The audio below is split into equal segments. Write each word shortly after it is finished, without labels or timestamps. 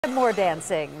More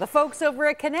dancing. The folks over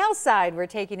at Canalside were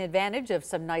taking advantage of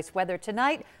some nice weather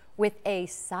tonight with a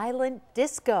silent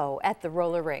disco at the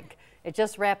roller rink. It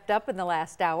just wrapped up in the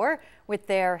last hour. With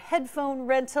their headphone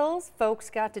rentals,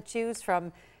 folks got to choose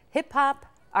from hip-hop,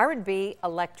 R&B,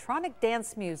 electronic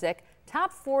dance music,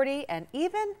 top 40, and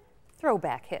even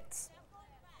throwback hits.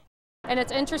 And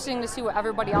it's interesting to see what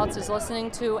everybody else is listening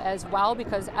to as well,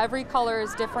 because every color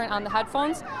is different on the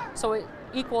headphones, so it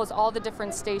equals all the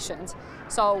different stations.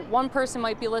 So one person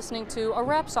might be listening to a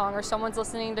rap song or someone's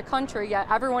listening to country, yet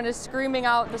everyone is screaming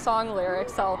out the song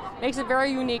lyrics, so it makes it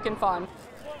very unique and fun.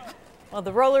 Well,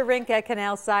 the roller rink at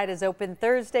Canalside is open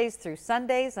Thursdays through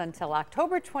Sundays until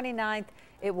October 29th.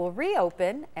 It will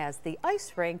reopen as the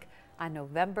ice rink on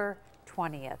November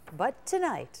 20th. But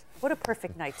tonight, what a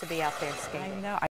perfect night to be out there skating. I know.